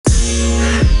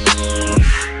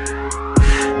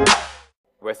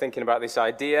thinking about this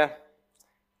idea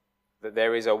that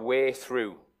there is a way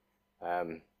through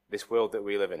this world that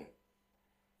we live in.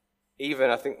 Even,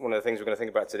 I think one of the things we're going to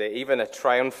think about today, even a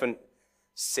triumphant,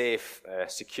 safe,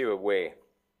 secure way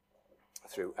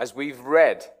through. As we've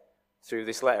read through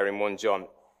this letter in 1 John,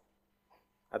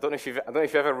 I don't know if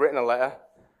you've ever written a letter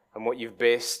and what you've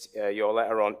based your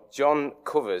letter on. John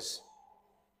covers,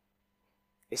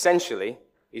 essentially,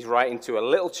 he's writing to a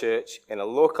little church in a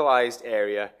localized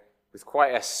area with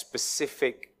quite a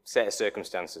specific set of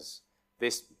circumstances.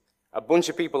 A bunch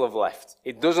of people have left.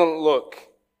 It doesn't look,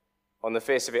 on the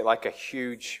face of it, like a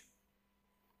huge,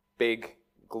 big,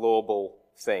 global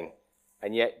thing.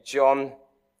 And yet John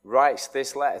writes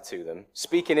this letter to them,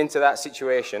 speaking into that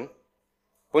situation.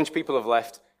 A bunch of people have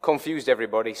left, confused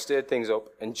everybody, stirred things up,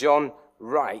 and John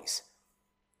writes,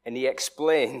 and he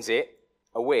explains it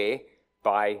away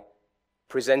by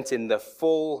presenting the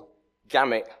full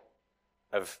gamut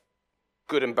of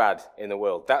good and bad in the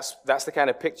world. That's the kind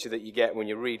of picture that you get when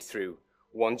you read through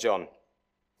 1 John.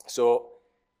 So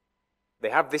they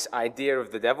have this idea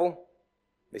of the devil,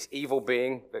 this evil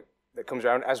being that comes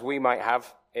around, as we might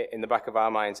have it in the back of our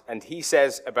minds. And he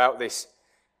says about this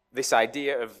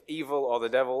idea of evil or the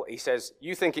devil, he says,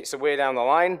 you think it's a way down the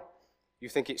line, you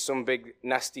think it's some big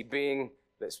nasty being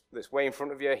that's way in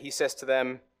front of you. He says to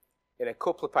them in a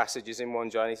couple of passages in 1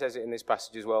 John, he says it in this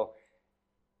passage as well,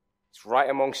 it's right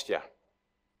amongst you.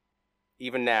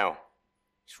 Even now,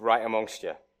 it's right amongst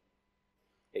you.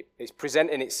 It's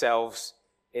presenting itself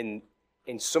in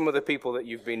some of the people that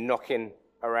you've been knocking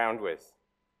around with.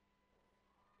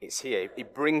 It's here.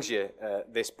 It brings you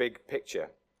this big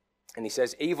picture. And he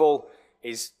says evil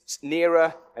is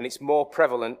nearer and it's more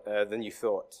prevalent than you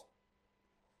thought.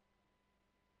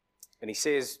 And he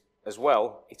says as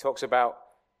well, he talks about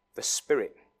the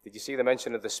Spirit. Did you see the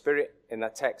mention of the Spirit in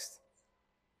that text?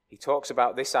 He talks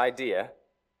about this idea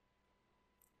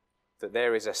that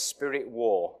there is a spirit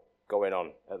war going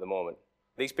on at the moment.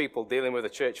 These people dealing with a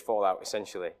church fallout,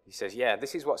 essentially. He says, yeah,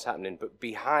 this is what's happening, but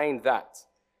behind that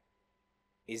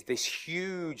is this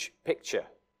huge picture.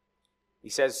 He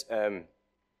says,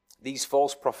 these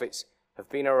false prophets have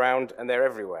been around and they're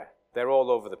everywhere. They're all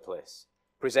over the place,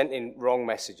 presenting wrong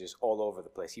messages all over the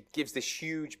place. He gives this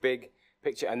huge, big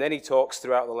picture, and then he talks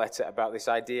throughout the letter about this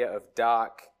idea of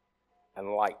dark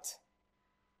and light.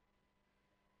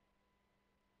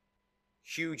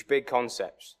 Huge, big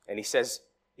concepts. And he says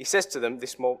to them,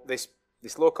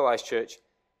 this localized church,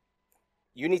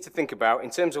 you need to think about, in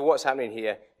terms of what's happening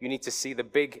here, you need to see the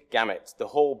big gamut, the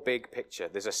whole big picture.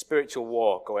 There's a spiritual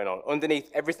war going on. Underneath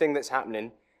everything that's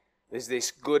happening, there's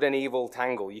this good and evil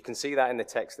tangle. You can see that in the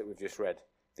text that we've just read.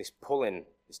 This pulling,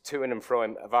 this toing and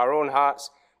froing of our own hearts,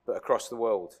 but across the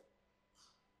world.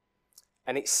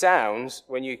 And it sounds,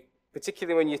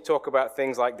 particularly when you talk about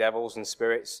things like devils and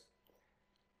spirits,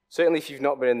 certainly if you've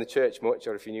not been in the church much,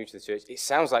 or if you're new to the church, it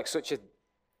sounds like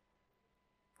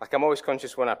I'm always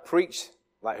conscious when I preach,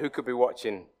 like who could be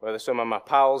watching, whether some of my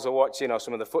pals are watching, or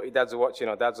some of the footy dads are watching,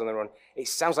 or dads on their own. It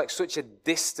sounds like such a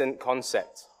distant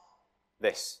concept,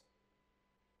 this.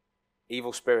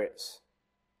 Evil spirits,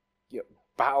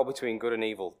 battle between good and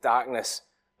evil, darkness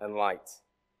and light.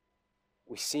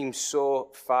 We seem so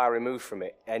far removed from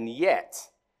it, and yet,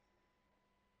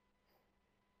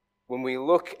 when we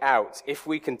look out, if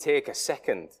we can take a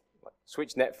second,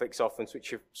 switch Netflix off and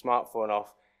switch your smartphone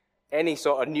off, any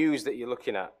sort of news that you're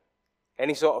looking at,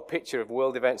 any sort of picture of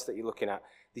world events that you're looking at,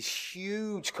 this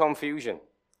huge confusion,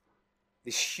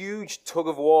 this huge tug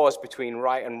of wars between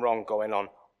right and wrong going on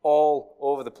all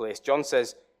over the place. John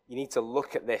says, you need to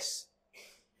look at this.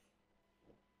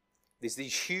 There's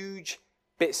these huge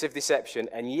bits of deception,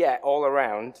 and yet all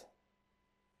around,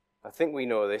 I think we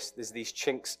know this, there's these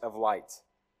chinks of light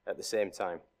at the same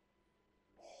time.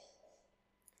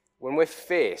 When we're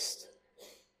faced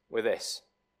with this,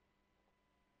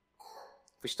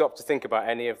 if we stop to think about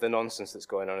any of the nonsense that's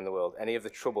going on in the world, any of the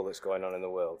trouble that's going on in the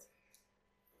world,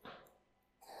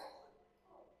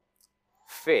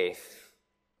 faith,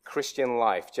 Christian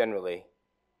life generally,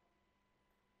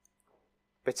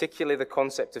 particularly the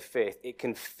concept of faith, it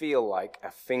can feel like a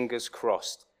fingers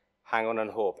crossed, hang on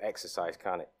and hope exercise,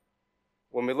 can't it?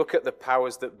 When we look at the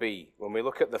powers that be, when we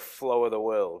look at the flow of the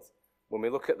world, when we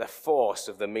look at the force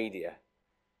of the media,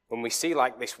 when we see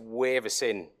like this wave of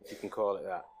sin, if you can call it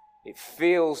that, it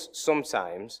feels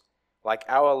sometimes like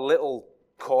our little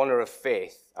corner of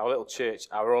faith, our little church,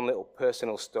 our own little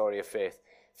personal story of faith,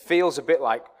 feels a bit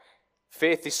like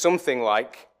faith is something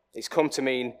like, it's come to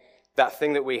mean that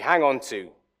thing that we hang on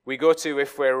to, we go to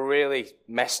if we're really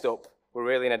messed up we're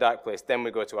really in a dark place, then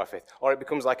we go to our faith. Or it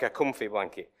becomes like a comfy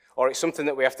blanket. Or it's something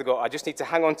that we have to go, I just need to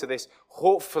hang on to this.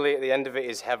 Hopefully at the end of it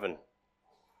is heaven.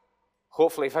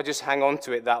 Hopefully if I just hang on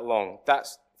to it that long,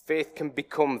 faith can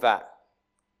become that.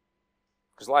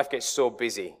 Because life gets so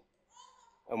busy.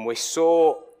 And we're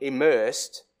so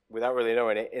immersed, without really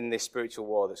knowing it, in this spiritual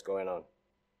war that's going on.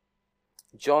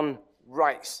 John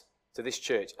writes to this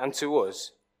church and to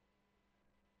us,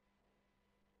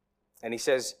 and he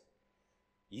says,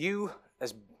 you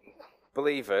as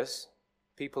believers,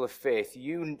 people of faith,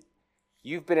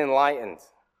 you've been enlightened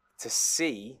to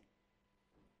see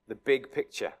the big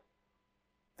picture,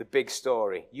 the big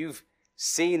story. You've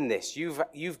seen this.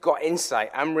 You've got insight.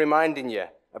 I'm reminding you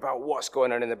about what's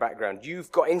going on in the background.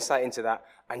 You've got insight into that,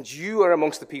 and you are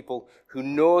amongst the people who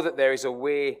know that there is a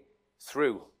way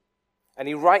through. And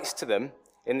he writes to them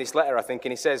in this letter, I think,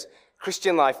 and he says,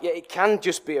 Christian life, yeah, it can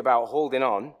just be about holding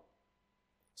on.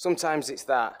 Sometimes it's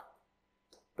that.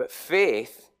 But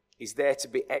faith is there to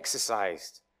be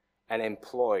exercised and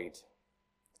employed.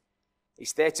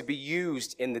 It's there to be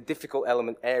used in the difficult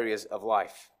areas of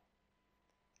life.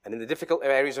 And in the difficult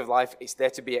areas of life, it's there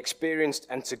to be experienced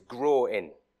and to grow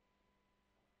in.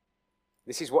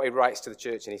 This is what he writes to the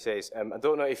church, and he says, I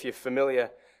don't know if you're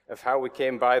familiar of how we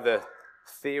came by the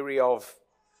theory of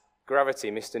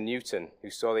gravity. Mr. Newton, who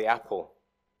saw the apple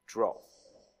drop,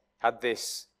 had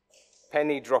this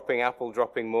penny dropping, apple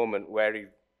dropping moment where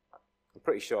I'm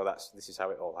pretty sure this is how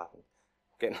it all happened.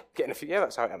 Getting a few, yeah,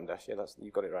 that's how it happened, Dash. Yeah,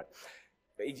 you got it right.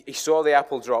 But he saw the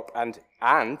apple drop, and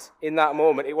in that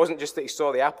moment, it wasn't just that he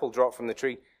saw the apple drop from the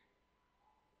tree.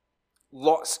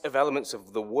 Lots of elements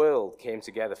of the world came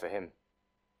together for him.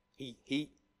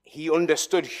 He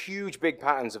understood huge, big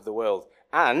patterns of the world.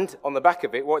 And on the back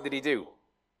of it, what did he do?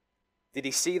 Did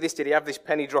he see this? Did he have this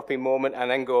penny dropping moment and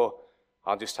then go,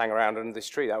 I'll just hang around under this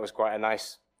tree? That was quite a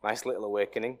nice little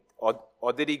awakening.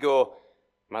 Or did he go,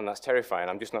 man, that's terrifying.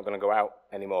 I'm just not going to go out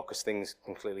anymore because things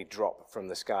can clearly drop from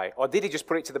the sky. Or did he just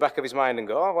put it to the back of his mind and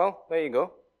go, oh, well, there you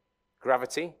go.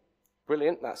 Gravity.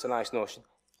 Brilliant. That's a nice notion.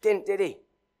 Didn't, did he?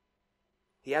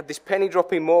 He had this penny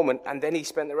dropping moment, and then he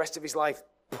spent the rest of his life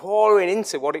pouring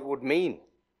into what it would mean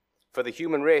for the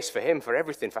human race, for him, for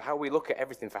everything, for how we look at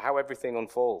everything, for how everything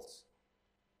unfolds.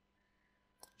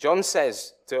 John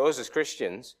says to us as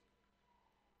Christians,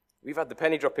 we've had the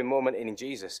penny dropping moment in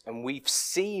Jesus, and we've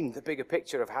seen the bigger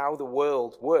picture of how the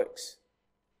world works.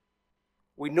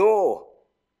 We know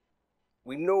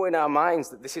in our minds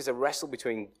that this is a wrestle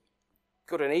between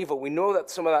good and evil. We know that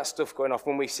some of that stuff going off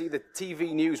when we see the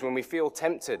TV news, when we feel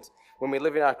tempted, when we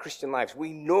live in our Christian lives.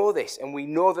 We know this, and we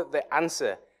know that the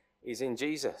answer is in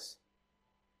Jesus.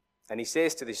 And he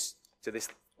says to this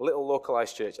little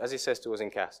localized church, as he says to us in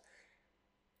Cass,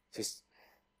 he says,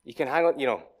 you can hang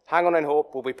on and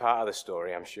hope will be part of the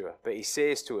story, I'm sure. But he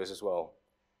says to us as well,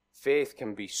 faith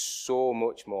can be so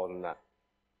much more than that.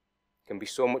 Can be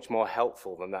so much more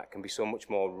helpful than that. Can be so much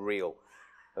more real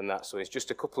than that. So it's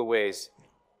just a couple of ways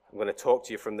I'm going to talk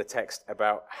to you from the text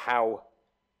about how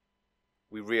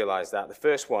we realize that. The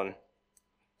first one,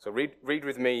 so read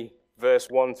with me verse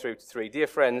 1 through to 3. Dear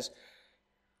friends,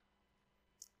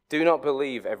 do not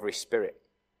believe every spirit,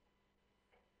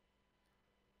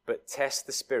 but test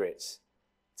the spirits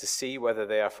to see whether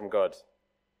they are from God.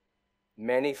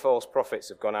 Many false prophets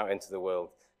have gone out into the world.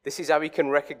 This is how we can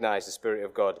recognize the Spirit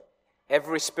of God.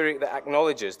 Every spirit that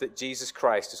acknowledges that Jesus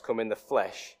Christ has come in the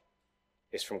flesh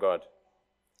is from God.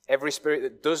 Every spirit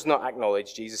that does not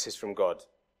acknowledge Jesus is from God.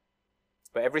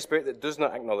 But every spirit that does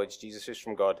not acknowledge Jesus is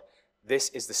from God, this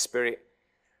is the spirit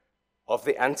of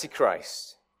the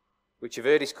Antichrist, which you've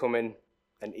heard is coming,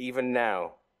 and even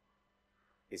now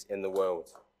is in the world.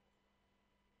 That's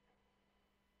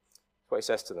what he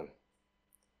says to them.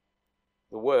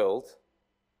 The world,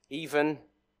 even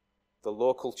the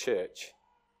local church,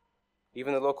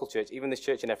 even this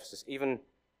church in Ephesus, even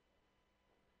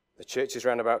the churches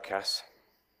round about Cass,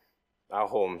 our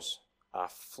homes, are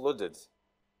flooded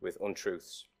with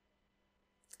untruths.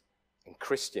 And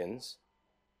Christians,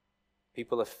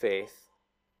 people of faith,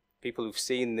 people who've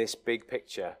seen this big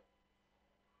picture,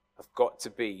 have got to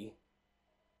be,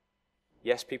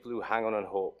 yes, people who hang on and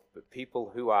hope, but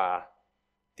people who are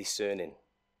discerning.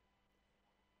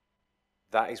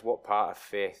 That is what part of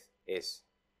faith is.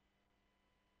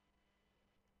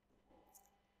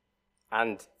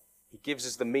 And he gives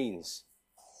us the means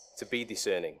to be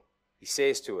discerning. He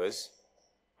says to us,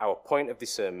 our point of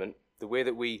discernment, the way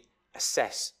that we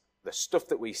assess the stuff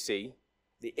that we see,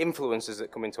 the influences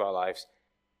that come into our lives,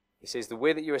 he says the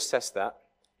way that you assess that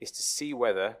is to see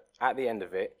whether, at the end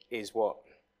of it, is what?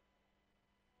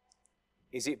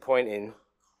 Is it pointing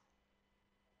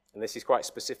and this is quite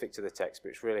specific to the text, but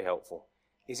it's really helpful,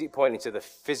 is it pointing to the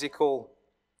physical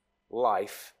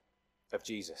life of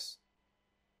Jesus?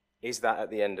 Is that at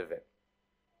the end of it?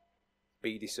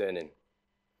 Be discerning.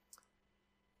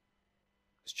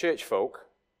 As church folk,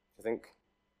 I think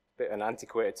a bit an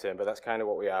antiquated term, but that's kind of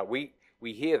what we are. We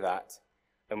hear that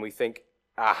and we think,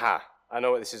 aha, I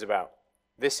know what this is about.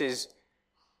 This is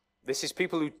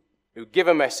people who give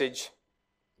a message,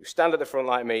 who stand at the front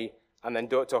like me, and then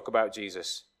don't talk about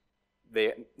Jesus.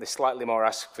 They slightly more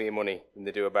ask for your money than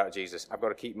they do about Jesus. I've got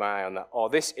to keep my eye on that. Or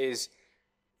this is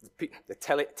the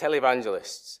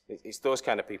televangelists. It's those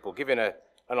kind of people giving an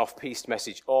off-piste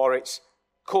message. Or it's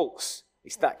cults.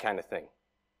 It's that kind of thing.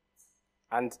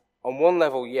 And on one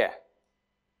level, yeah,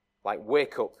 like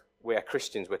wake up, we are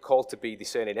Christians, we're called to be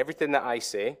discerning. Everything that I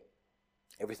say,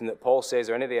 everything that Paul says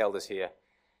or any of the elders here,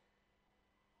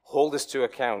 hold us to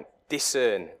account,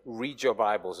 discern, read your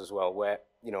Bibles as well, where,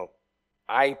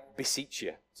 I beseech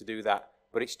you to do that.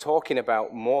 But it's talking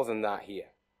about more than that here.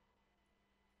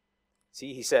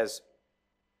 See, he says,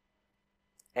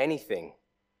 anything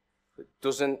that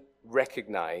doesn't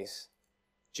recognize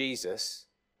Jesus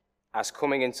as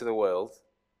coming into the world,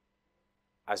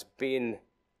 as being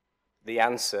the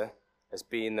answer, as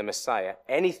being the Messiah,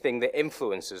 anything that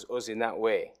influences us in that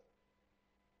way,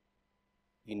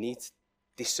 you need to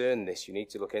discern this, you need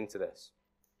to look into this.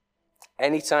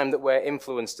 Anytime that we're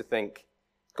influenced to think,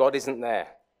 God isn't there.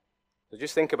 So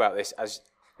just think about this,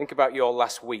 think about your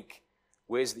last week,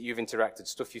 ways that you've interacted,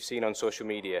 stuff you've seen on social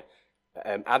media,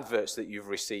 adverts that you've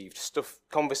received,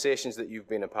 conversations that you've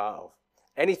been a part of.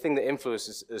 Anything that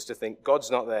influences us to think God's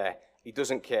not there, he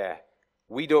doesn't care,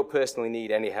 we don't personally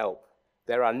need any help.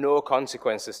 There are no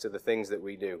consequences to the things that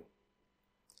we do.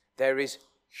 There is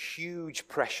huge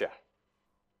pressure,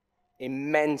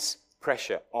 immense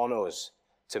pressure on us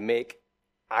to make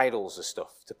idols of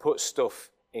stuff, to put stuff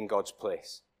in God's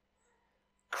place.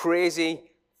 Crazy,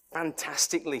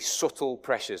 fantastically subtle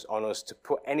pressures on us to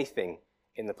put anything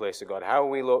in the place of God. How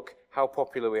we look, how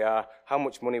popular we are, how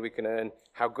much money we can earn,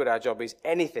 how good our job is,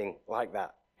 anything like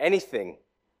that. Anything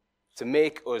to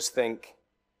make us think,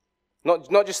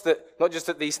 not just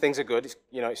that these things are good.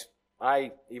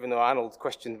 Even though Arnold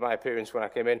questioned my appearance when I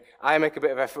came in, I make a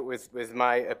bit of effort with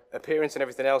my appearance and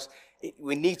everything else.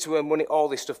 We need to earn money, all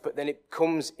this stuff, but then it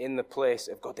comes in the place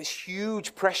of God. There's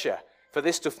huge pressure for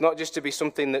this stuff, not just to be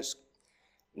something that's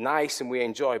nice and we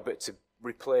enjoy, but to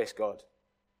replace God.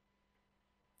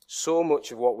 So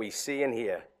much of what we see and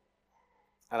hear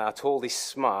and are told is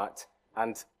smart,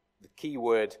 and the key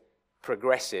word,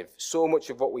 progressive, so much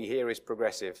of what we hear is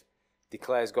progressive,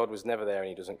 declares God was never there and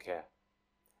he doesn't care.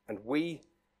 And we,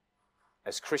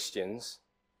 as Christians,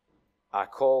 are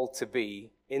called to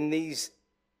be in these,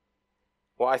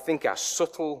 what I think are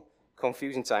subtle,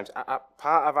 confusing times.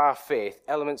 Part of our faith,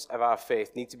 elements of our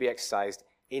faith need to be exercised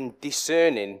in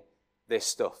discerning this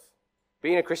stuff.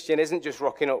 Being a Christian isn't just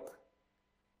rocking up.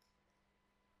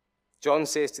 John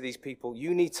says to these people,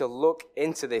 you need to look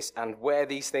into this and where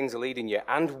these things are leading you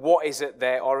and what is at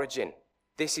their origin.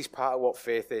 This is part of what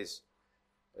faith is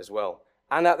as well.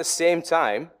 And at the same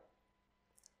time,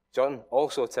 John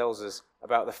also tells us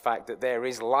about the fact that there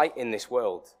is light in this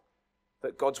world,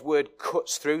 that God's word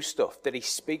cuts through stuff, that he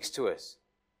speaks to us.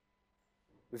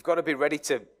 We've got to be ready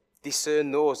to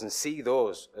discern those and see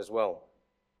those as well.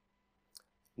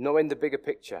 Knowing the bigger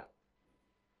picture,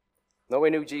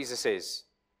 knowing who Jesus is,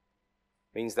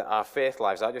 means that our faith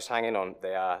lives aren't just hanging on,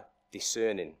 they are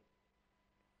discerning.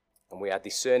 And we are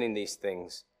discerning these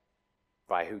things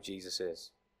by who Jesus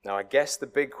is. Now, I guess the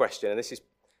big question, and this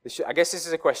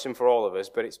is a question for all of us,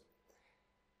 but it's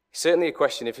certainly a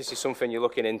question if this is something you're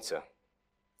looking into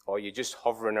or you're just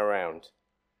hovering around.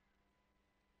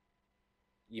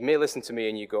 You may listen to me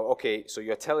and you go, okay, so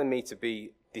you're telling me to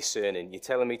be discerning. You're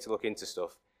telling me to look into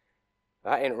stuff.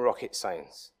 That ain't rocket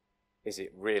science, is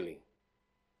it really?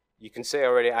 You can say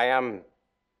already, I am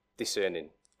discerning.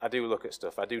 I do look at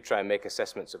stuff. I do try and make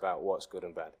assessments about what's good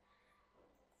and bad.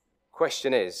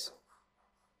 Question is,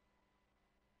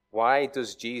 why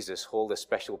does Jesus hold a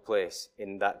special place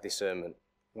in that discernment?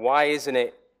 Why isn't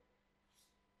it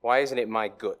my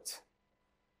gut?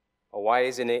 Or why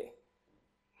isn't it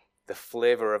the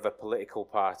flavor of a political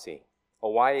party?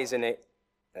 Or why isn't it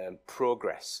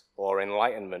progress or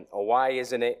enlightenment? Or why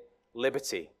isn't it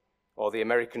liberty or the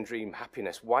American dream,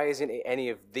 happiness? Why isn't it any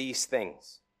of these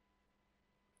things?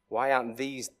 Why aren't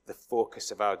these the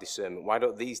focus of our discernment? Why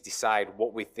don't these decide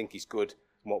what we think is good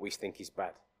and what we think is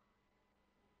bad?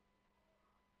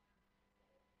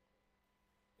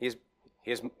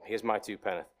 Here's my two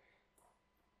penneth.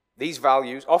 These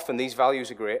values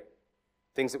are great,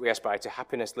 things that we aspire to,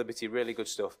 happiness, liberty, really good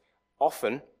stuff.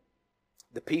 Often,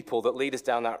 the people that lead us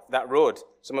down that road.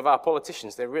 Some of our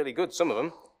politicians, they're really good, some of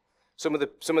them. Some of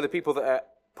the people that are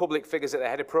public figures at the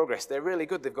head of progress, they're really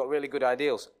good. They've got really good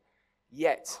ideals.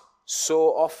 Yet, so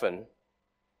often,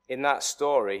 in that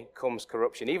story comes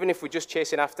corruption. Even if we're just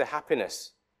chasing after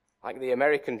happiness, like the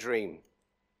American dream,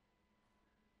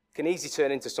 it can easily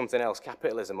turn into something else,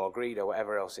 capitalism or greed or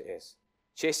whatever else it is.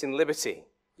 Chasing liberty,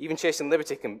 even chasing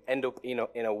liberty can end up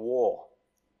in a war.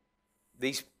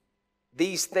 These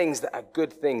things that are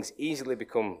good things easily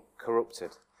become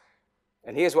corrupted.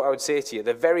 And here's what I would say to you.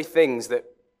 The very things that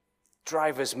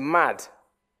drive us mad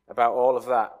about all of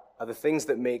that are the things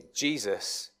that make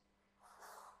Jesus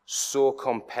so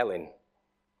compelling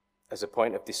as a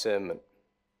point of discernment.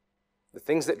 The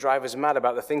things that drive us mad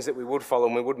about the things that we would follow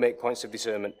and we would make points of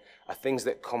discernment are things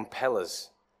that compel us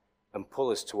and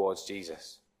pull us towards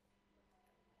Jesus.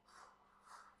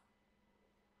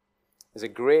 There's a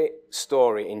great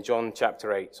story in John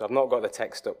chapter 8. So I've not got the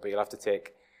text up, but you'll have to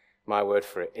take my word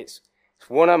for it. It's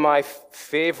one of my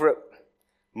favorite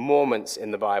moments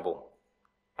in the Bible.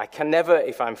 I can never,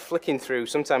 if I'm flicking through,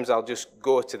 sometimes I'll just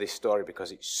go to this story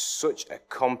because it's such a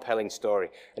compelling story.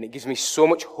 And it gives me so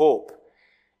much hope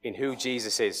in who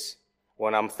Jesus is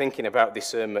when I'm thinking about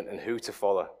discernment and who to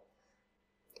follow.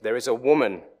 There is a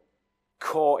woman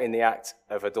caught in the act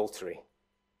of adultery.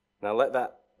 Now let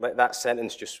that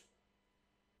sentence just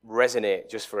resonate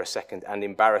just for a second and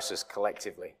embarrass us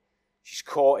collectively. She's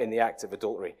caught in the act of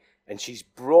adultery, and she's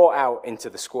brought out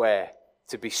into the square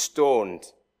to be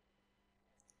stoned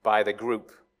by the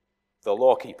group, the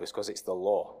law keepers, because it's the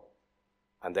law.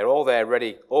 And they're all there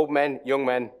ready, old men, young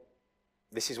men.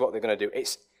 This is what they're going to do.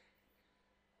 It's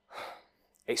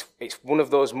one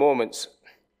of those moments,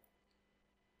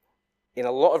 in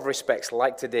a lot of respects,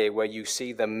 like today, where you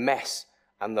see the mess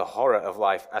and the horror of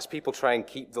life as people try and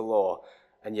keep the law,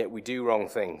 and yet we do wrong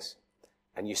things.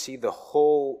 And you see the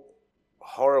whole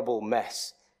horrible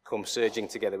mess come surging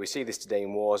together. We see this today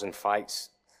in wars and fights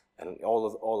and all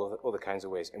of the other kinds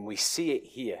of ways. And we see it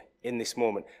here in this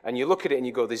moment. And you look at it and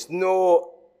you go, there's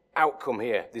no outcome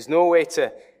here. There's no way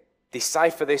to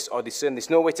decipher this or discern.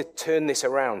 There's no way to turn this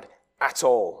around at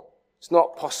all. It's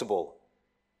not possible.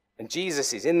 And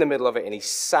Jesus is in the middle of it, and he's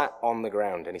sat on the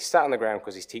ground. And he's sat on the ground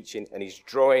because he's teaching, and he's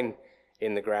drawing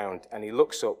in the ground. And he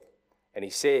looks up and he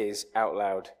says out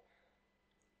loud,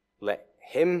 "Let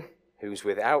him who's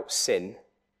without sin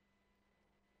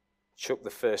chuck the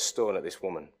first stone at this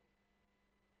woman."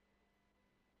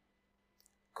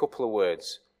 Couple of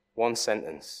words, one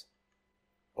sentence.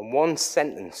 And one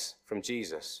sentence from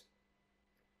Jesus,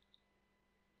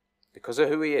 because of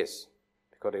who he is,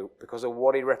 because of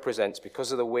what he represents,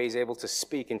 because of the way he's able to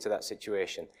speak into that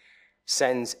situation,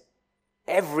 sends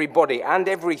everybody and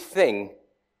everything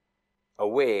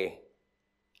away,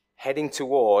 heading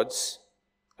towards,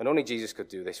 and only Jesus could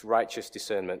do this, righteous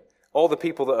discernment. All the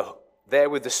people that are there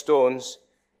with the stones,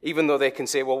 even though they can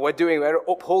say, well, we're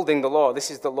upholding the law,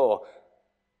 this is the law,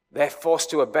 they're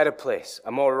forced to a better place,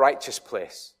 a more righteous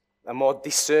place, a more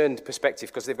discerned perspective,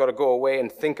 because they've got to go away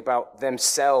and think about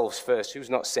themselves first, who's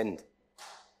not sinned.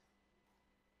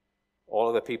 All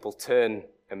of the people turn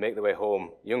and make their way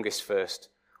home, youngest first,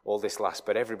 oldest last,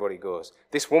 but everybody goes.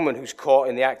 This woman who's caught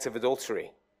in the act of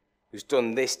adultery, who's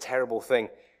done this terrible thing,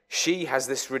 she has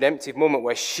this redemptive moment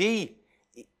where she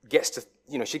gets to,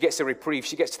 she gets a reprieve,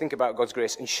 she gets to think about God's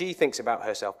grace, and she thinks about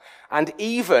herself. And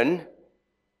even,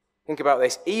 think about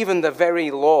this, even the very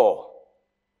law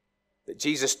that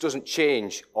Jesus doesn't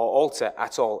change or alter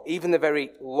at all, even the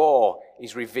very law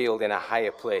is revealed in a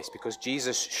higher place, because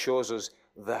Jesus shows us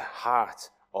the heart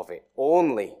of it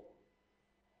only.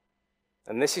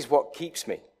 And this is what keeps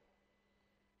me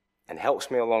and helps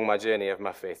me along my journey of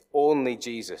my faith. Only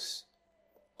Jesus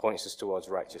points us towards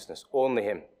righteousness. Only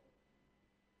him.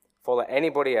 Follow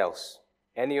anybody else,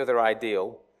 any other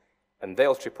ideal, and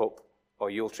they'll trip up or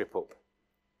you'll trip up.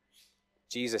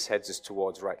 Jesus heads us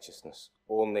towards righteousness.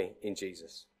 Only in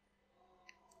Jesus.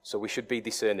 So we should be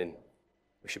discerning.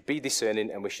 We should be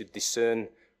discerning, and we should discern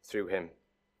through him.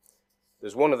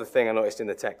 There's one other thing I noticed in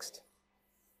the text,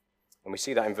 and we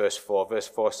see that in verse 4. Verse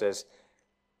 4 says,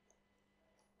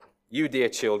 "You, dear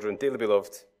children, dearly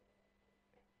beloved,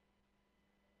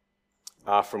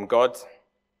 are from God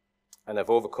and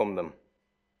have overcome them,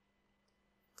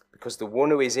 because the one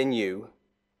who is in you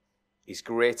is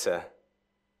greater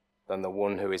than the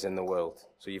one who is in the world."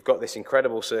 So you've got this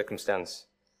incredible circumstance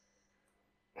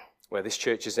where this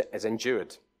church has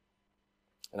endured.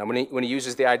 And when he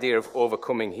uses the idea of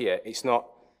overcoming here, it's not,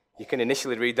 you can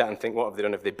initially read that and think, what have they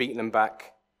done? Have they beaten them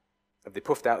back? Have they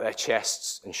puffed out their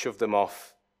chests and shoved them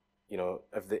off?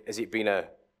 Has it been an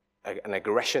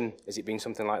aggression? Has it been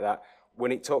something like that?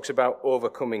 when it talks about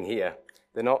overcoming here,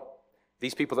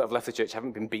 these people that have left the church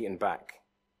haven't been beaten back.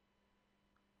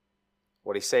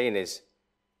 What he's saying is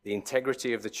the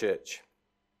integrity of the church,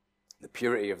 the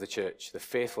purity of the church, the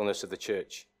faithfulness of the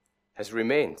church has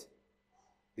remained.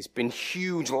 There's been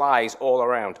huge lies all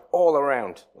around.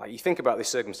 Like, you think about this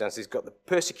circumstance, you've got the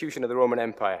persecution of the Roman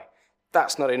Empire.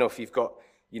 That's not enough. You've got,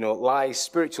 lies,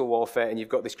 spiritual warfare, and you've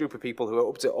got this group of people who are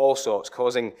up to all sorts,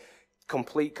 causing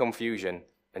complete confusion.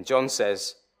 And John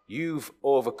says, you've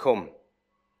overcome.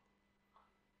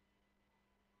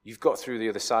 You've got through the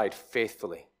other side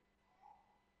faithfully.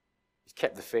 You've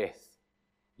kept the faith.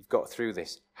 You've got through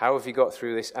this. How have you got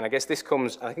through this? And I guess this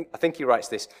comes, I think he writes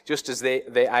this, just as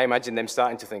I imagine them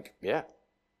starting to think, yeah,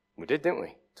 we did, didn't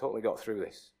we? Totally got through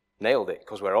this. Nailed it,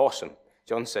 because we're awesome.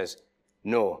 John says,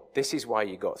 no, this is why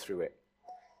you got through it.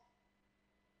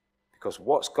 Because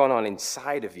what's gone on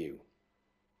inside of you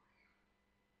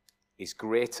is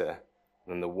greater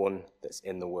than the one that's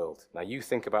in the world. Now you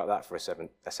think about that for a second.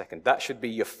 That should be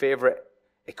your favorite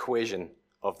equation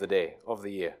of the day, of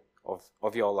the year,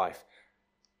 of your life.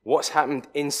 What's happened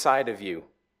inside of you?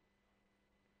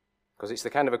 Because it's the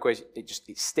kind of equation, it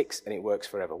sticks and it works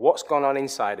forever. What's gone on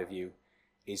inside of you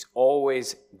is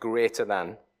always greater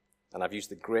than, and I've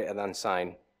used the greater than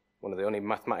sign, one of the only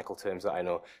mathematical terms that I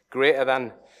know, greater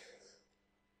than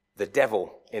the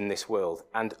devil in this world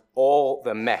and all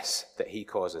the mess that he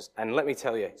causes. And let me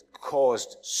tell you, it's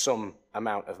caused some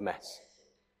amount of mess.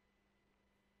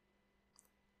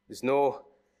 There's no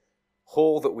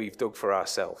hole that we've dug for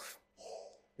ourselves.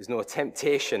 There's no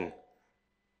temptation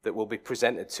that will be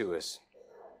presented to us.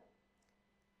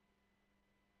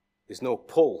 There's no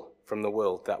pull from the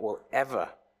world that will ever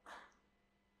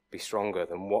be stronger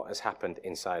than what has happened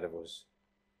inside of us.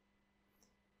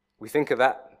 We think of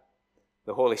that,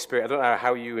 the Holy Spirit. I don't know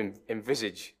how you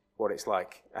envisage what it's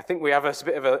like. I think we have a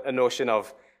bit of a notion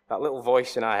of that little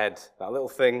voice in our head, that little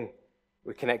thing.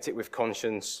 We connect it with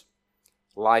conscience,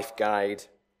 life guide,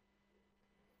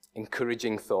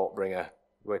 encouraging thought bringer.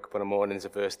 Wake up in the morning, there's a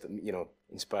verse that,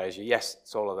 inspires you. Yes,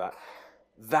 it's all of that.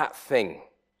 That thing,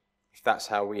 if that's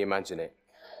how we imagine it,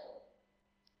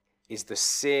 is the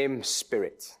same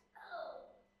spirit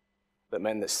that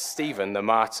meant that Stephen, the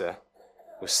martyr,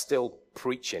 was still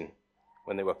preaching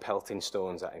when they were pelting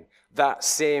stones at him. That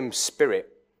same spirit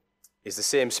is the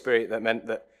same spirit that meant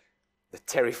that the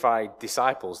terrified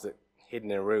disciples that hid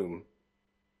in a room,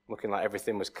 looking like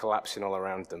everything was collapsing all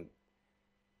around them,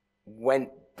 went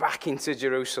back into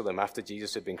Jerusalem after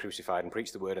Jesus had been crucified and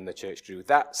preached the word and the church grew.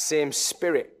 That same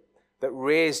spirit that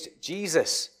raised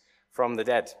Jesus from the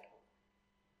dead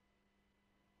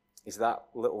is that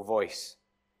little voice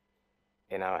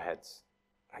in our heads.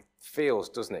 It feels,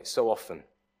 doesn't it, so often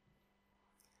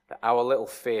that our little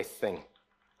faith thing,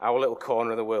 our little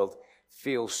corner of the world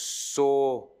feels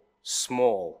so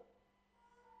small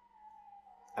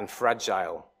and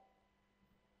fragile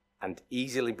and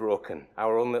easily broken,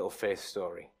 our own little faith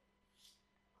story.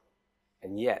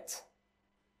 And yet,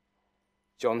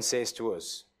 John says to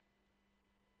us,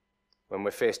 when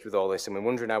we're faced with all this and we're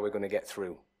wondering how we're going to get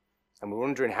through, and we're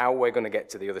wondering how we're going to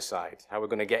get to the other side, how we're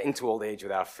going to get into old age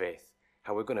with our faith,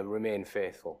 how we're going to remain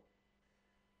faithful.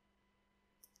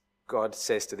 God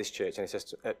says to this church, and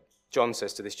John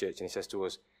says to this church, and he says to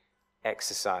us,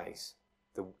 exercise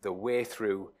the way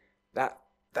through that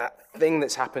thing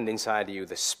that's happened inside of you,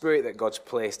 the spirit that God's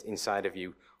placed inside of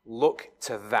you. Look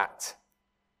to that.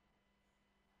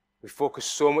 We focus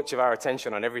so much of our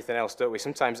attention on everything else, don't we?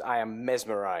 Sometimes I am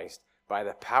mesmerized by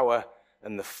the power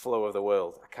and the flow of the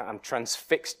world. I'm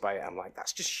transfixed by it. I'm like,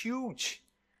 that's just huge.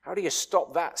 How do you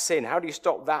stop that sin? How do you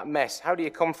stop that mess? How do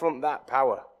you confront that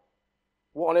power?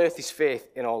 What on earth is faith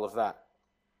in all of that?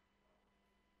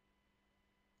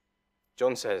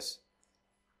 John says,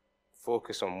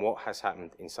 focus on what has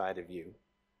happened inside of you,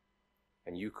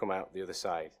 and you come out the other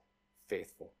side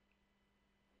faithful.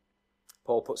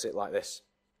 Paul puts it like this.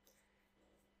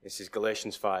 This is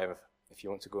Galatians 5. If you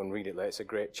want to go and read it later, it's a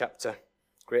great chapter,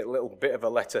 great little bit of a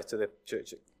letter to the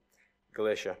church at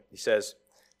Galatia. He says,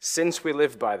 since we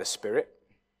live by the Spirit,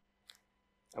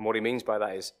 and what he means by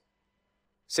that is,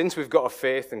 since we've got a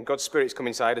faith and God's Spirit's come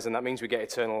inside us and that means we get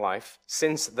eternal life,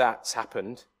 since that's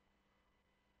happened,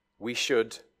 we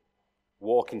should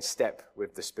walk in step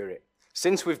with the Spirit.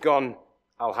 Since we've gone,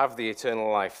 I'll have the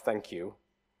eternal life, thank you,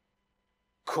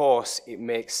 of course it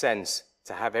makes sense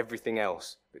to have everything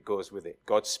else that goes with it,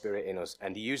 God's Spirit in us.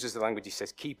 And he uses the language, he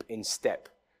says, keep in step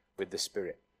with the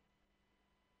Spirit.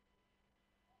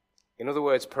 In other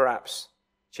words, perhaps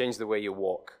change the way you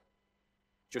walk.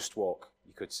 Just walk,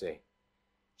 you could say.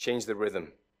 Change the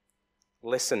rhythm.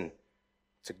 Listen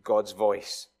to God's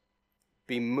voice.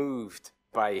 be moved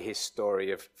by his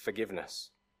story of forgiveness.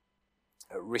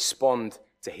 Respond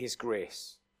to his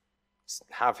grace.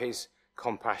 Have his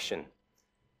compassion.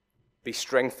 Be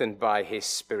strengthened by his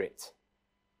Spirit.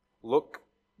 Look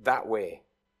that way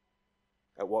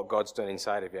at what God's done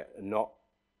inside of you and not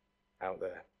out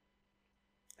there.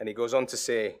 And he goes on to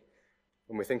say,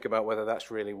 when we think about whether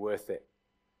that's really worth it,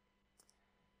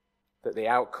 that the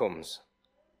outcomes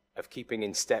of keeping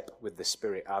in step with the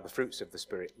Spirit are the fruits of the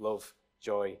Spirit: love,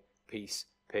 joy, peace,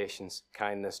 patience,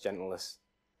 kindness, gentleness,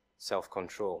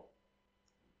 self-control.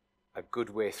 A good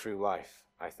way through life,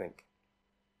 I think.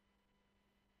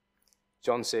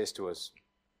 John says to us,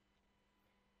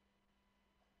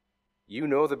 you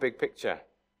know the big picture.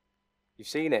 You've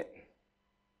seen it.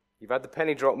 You've had the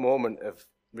penny drop moment of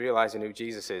realizing who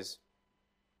Jesus is.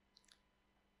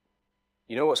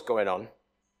 You know what's going on.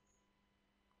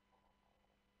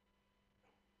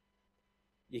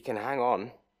 You can hang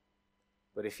on,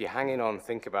 but if you're hanging on,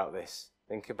 think about this.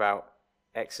 Think about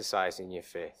exercising your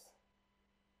faith.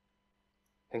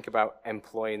 Think about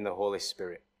employing the Holy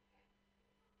Spirit.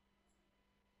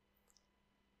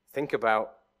 Think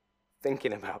about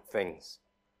thinking about things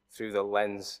through the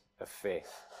lens of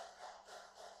faith.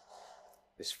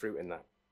 There's fruit in that.